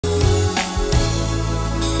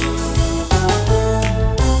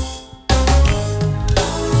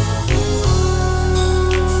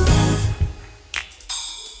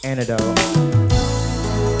minute though.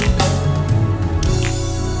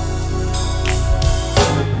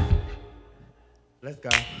 Let's go.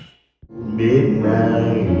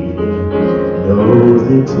 Midnight knows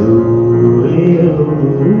it too,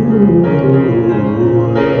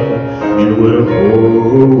 and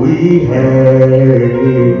whatever we had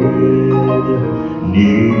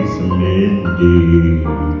needs some mending.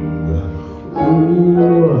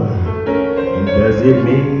 Ooh, and does it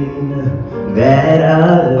mean that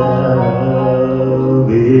our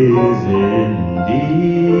love is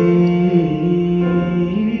indeed?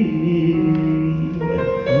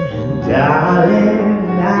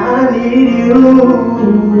 Darling, I need you.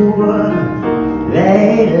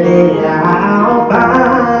 Lately I'll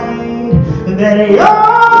find that you're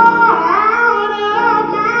out of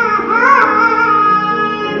my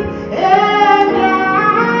mind, and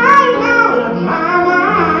I'm out of my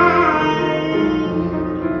mind.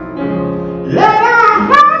 Let our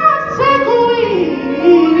hearts take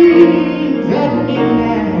wings at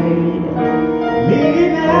midnight,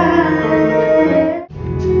 midnight.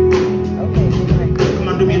 Come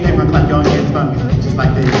on, do me a favor, clap your hands for me, just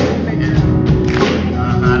like this.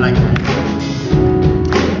 I like that.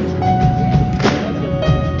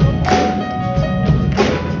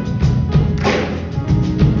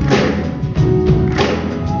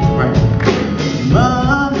 Right.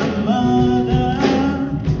 Mother, mother,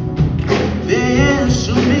 there's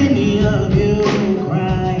so many of you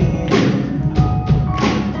crying.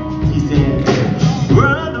 He said,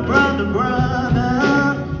 brother, brother, brother,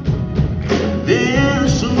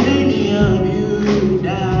 there's so many of you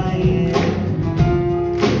dying.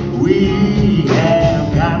 We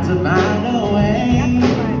have got to find a way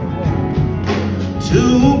to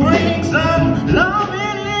bring some love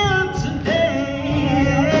in here today.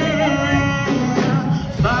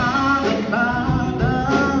 Father, Father,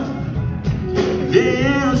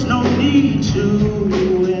 there's no need to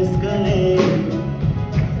escalate.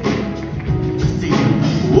 See,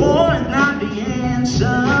 war is not the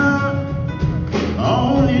answer.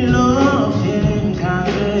 Only love can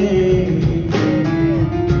conquer hate.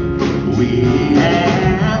 We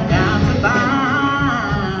have got to find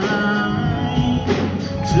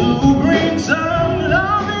to bring some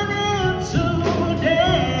love in today.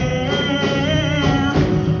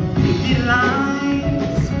 Picket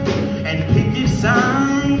lines and picket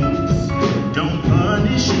signs don't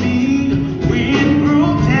punish me with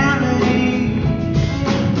brutality.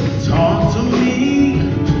 Talk to me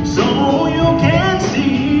so you can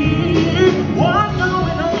see what's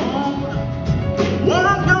going on.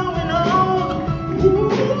 What's going on? Ooh,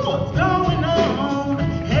 what's going on?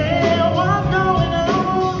 Hey, what's going on?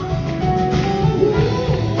 Ooh,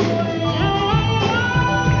 yeah.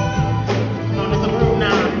 Come on, it's a groove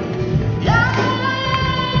now. Yeah.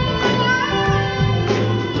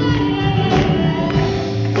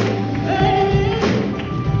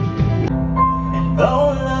 And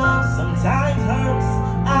though love sometimes hurts,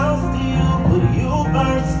 I'll still put you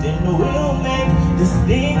first, and we'll make this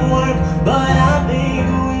thing work. But I think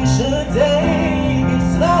we should take it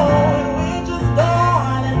slow, and we just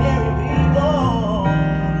ordinary people.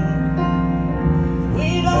 We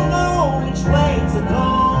don't know which way to go.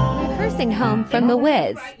 Rehearsing home from the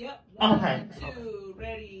Wiz. Okay.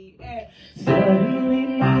 Ready, Suddenly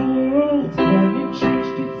my world turned and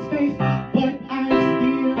changed its face, but I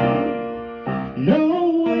still know